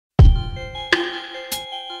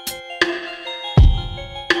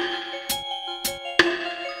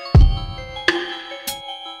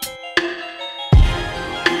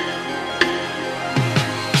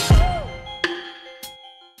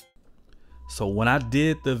So when I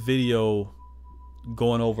did the video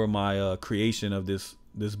going over my creation of this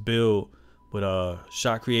build with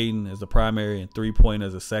shot creating as the primary and 3-point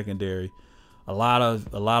as a secondary, a lot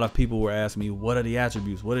of people were asking me, what are the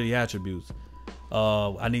attributes? What are the attributes?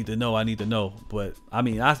 I need to know. But I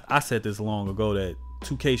mean, I said this long ago that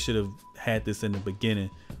 2K should have had this in the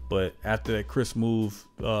beginning. But after that Chris Move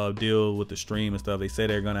deal with the stream and stuff, they say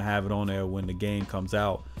they're gonna have it on there when the game comes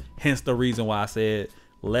out. Hence the reason why I said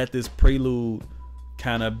let this prelude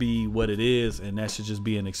kind of be what it is, and that should just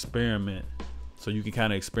be an experiment. So you can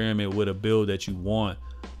kind of experiment with a build that you want,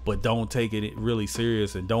 but don't take it really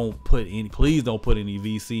serious, and please don't put any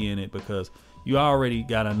VC in it, because you already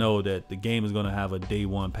gotta know that the game is gonna have a day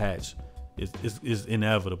one patch. It's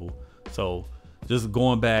inevitable. So just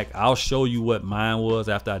going back, I'll show you what mine was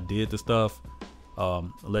after I did the stuff.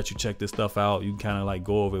 I'll let you check this stuff out. You can kind of like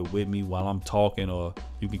go over it with me while I'm talking, or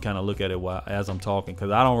you can kind of look at it as I'm talking,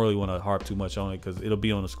 because I don't really want to harp too much on it, because it'll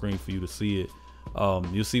be on the screen for you to see it.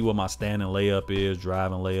 You'll see what my standing layup is,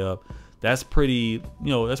 driving layup. That's pretty,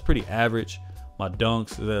 that's pretty average. My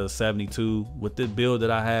dunks is at a 72. With the build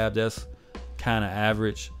that I have, that's kind of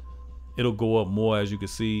average. It'll go up more, as you can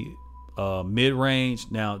see.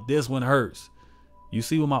 Mid-range, now this one hurts. You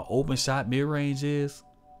see what my open shot mid-range is?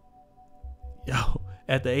 Yo,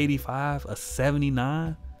 at the 85, a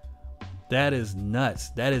 79. That is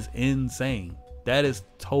nuts. That is insane. That is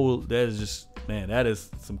total. That is just, man, that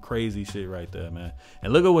is some crazy shit right there, man.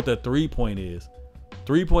 And look at what the 3-point is.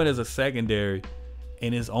 3-point is a secondary,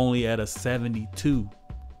 and it's only at a 72.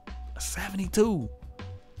 A 72.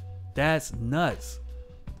 That's nuts.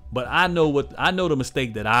 But I know the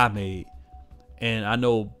mistake that I made, and I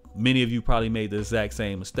know many of you probably made the exact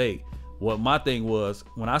same mistake. What my thing was,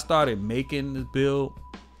 when I started making this build,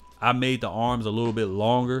 I made the arms a little bit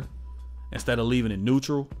longer instead of leaving it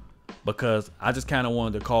neutral, because I just kind of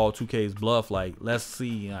wanted to call 2K's bluff. Like, let's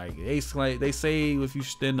see, like they say if you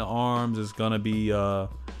extend the arms, it's gonna be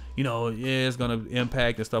it's gonna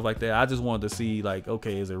impact and stuff like that. I just wanted to see, like,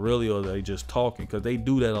 okay, is it really, or are they just talking? Because they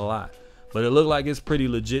do that a lot. But it looked like it's pretty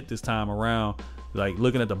legit this time around. Like,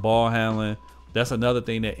 looking at the ball handling, that's another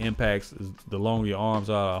thing that impacts, is the longer your arms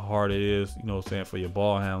are, the harder it is, for your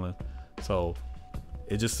ball handling. So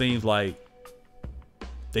it just seems like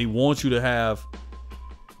they want you to have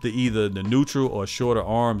either the neutral or shorter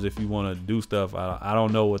arms if you want to do stuff. I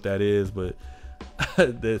don't know what that is, but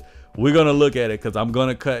we're gonna look at it, because I'm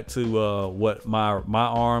gonna cut to what my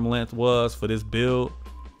arm length was for this build.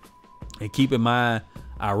 And keep in mind,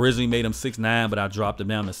 I originally made them 6'9", but I dropped them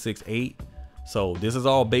down to 6'8". So this is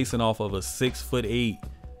all basing off of a 6'8",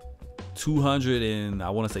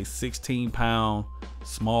 216-pound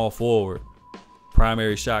small forward,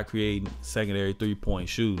 primary shot creating, secondary 3-point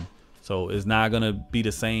shooting. So it's not gonna be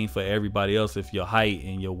the same for everybody else if your height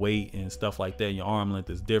and your weight and stuff like that, and your arm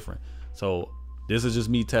length is different. So this is just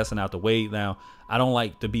me testing out the weight. Now, I don't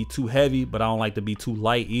like to be too heavy, but I don't like to be too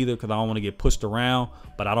light either, because I don't want to get pushed around,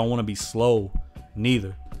 but I don't want to be slow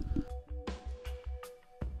neither.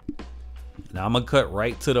 Now I'm gonna cut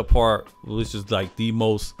right to the part which is like the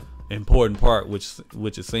most important part, which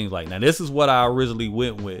it seems like. Now this is what I originally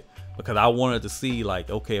went with, because I wanted to see, like,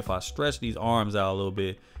 okay, if I stretch these arms out a little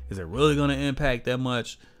bit, is it really gonna impact that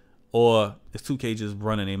much, or is 2K just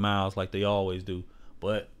running their mouths like they always do?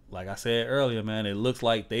 But like I said earlier, man, it looks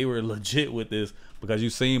like they were legit with this, because you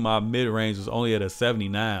seen my mid-range was only at a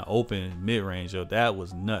 79 open mid-range. Yo, that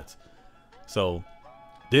was nuts. So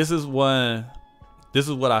this is what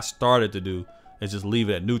I started to do, is just leave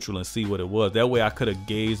it at neutral and see what it was. That way I could have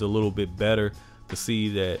gauged a little bit better to see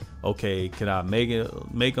that, okay, can I make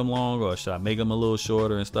them longer, or should I make them a little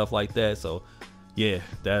shorter and stuff like that. So yeah,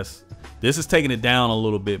 this is taking it down a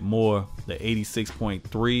little bit more, the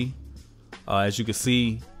 86.3. As you can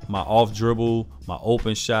see, my off dribble, my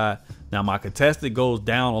open shot. Now my contested goes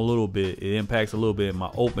down a little bit. It impacts a little bit.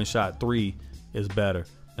 My open shot 3 is better.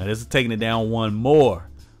 Now this is taking it down one more,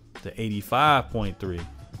 to 85.3.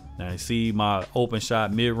 Now you see my open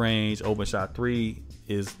shot mid-range, open shot 3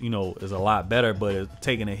 is a lot better, but it's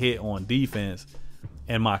taking a hit on defense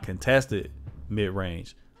and my contested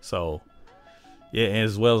mid-range. So yeah,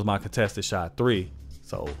 as well as my contested shot 3.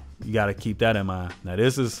 So you got to keep that in mind. Now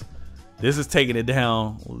this is taking it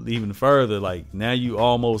down even further. Like, now you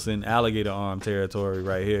almost in alligator arm territory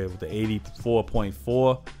right here with the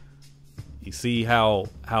 84.4. You see how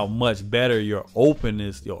much better your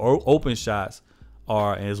openness, your open shots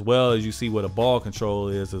are, as well as you see what a ball control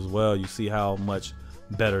is as well. You see how much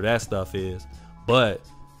better that stuff is. But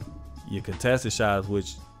your contested shots,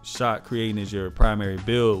 which shot creating is your primary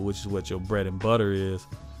build, which is what your bread and butter is,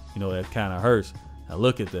 that kind of hurts. Now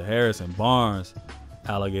look at the Harrison Barnes.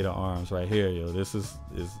 alligator arms right here, yo. This is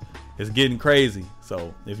it's getting crazy.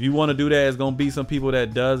 So if you want to do that, it's gonna be some people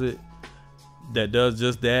that does it, that does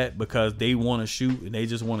just that because they want to shoot and they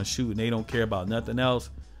just want to shoot and they don't care about nothing else.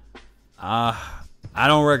 I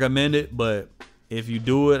don't recommend it, but if you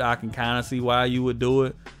do it, I can kind of see why you would do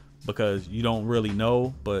it because you don't really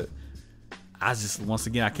know. But I just, once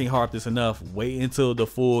again, I can't harp this enough. Wait until the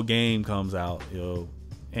full game comes out, yo,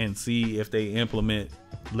 and see if they implement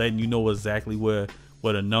letting you know exactly where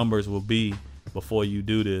the numbers will be before you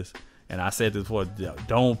do this. And I said this before,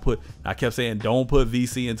 I kept saying don't put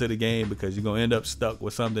VC into the game because you're gonna end up stuck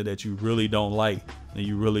with something that you really don't like and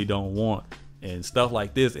you really don't want. And stuff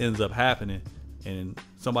like this ends up happening. And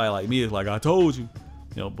somebody like me is like, I told you,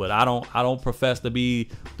 you know, but I don't profess to be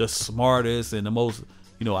the smartest and the most,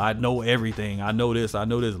 you know, I know everything. I know this.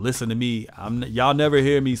 Listen to me. Y'all never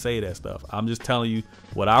hear me say that stuff. I'm just telling you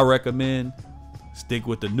what I recommend. Stick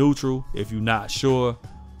with the neutral if you're not sure.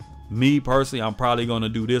 Me personally, I'm probably gonna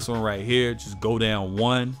do this one right here. Just go down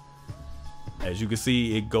one. As you can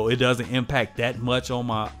see, it doesn't impact that much on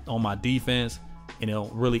my defense, and it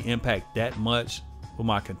don't really impact that much with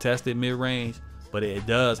my contested mid-range, but it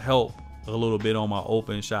does help a little bit on my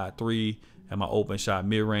open shot 3 and my open shot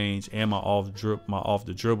mid-range and my off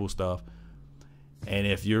the dribble stuff. And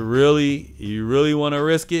if you really want to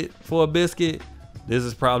risk it for a biscuit, this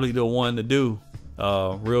is probably the one to do.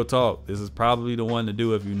 Real talk, this is probably the one to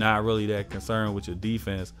do if you're not really that concerned with your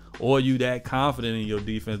defense, or you that confident in your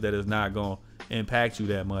defense that it's not gonna impact you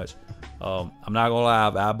that much. I'm not gonna lie,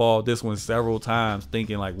 I've eyeballed this one several times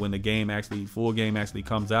thinking like when the full game actually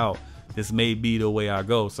comes out, this may be the way I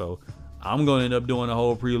go. So I'm gonna end up doing the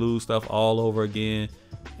whole prelude stuff all over again,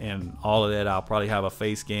 and all of that. I'll probably have a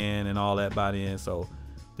face scan and all that by then. So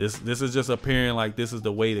this is just appearing like this is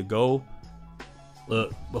the way to go.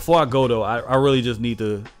 Look, before I go though, I really just need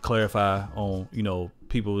to clarify on, you know,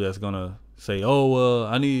 people that's gonna say, oh well,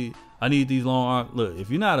 I need these long arms. Look, if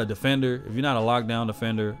you're not a defender, if you're not a lockdown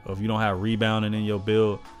defender, or if you don't have rebounding in your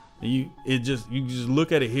build, you just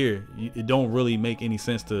look at it here. It don't really make any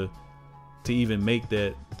sense to even make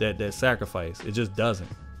that sacrifice. It just doesn't.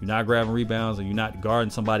 You're not grabbing rebounds and you're not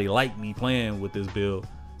guarding somebody like me playing with this build.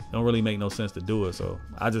 It don't really make no sense to do it. So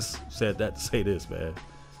I just said that to say this, man.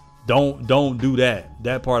 Don't do that.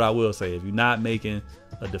 That part I will say. If you're not making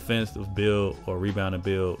a defensive build or rebounding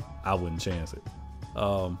build, I wouldn't chance it.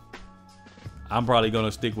 I'm probably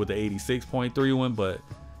gonna stick with the 86.3 one, but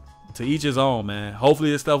to each his own, man.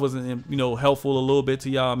 Hopefully this stuff was, you know, helpful a little bit to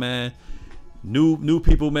y'all, man. New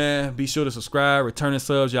people, man, be sure to subscribe. Returning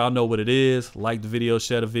subs, y'all know what it is. Like the video,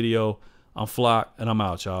 share the video. I'm Flock, and I'm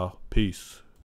out, y'all. Peace.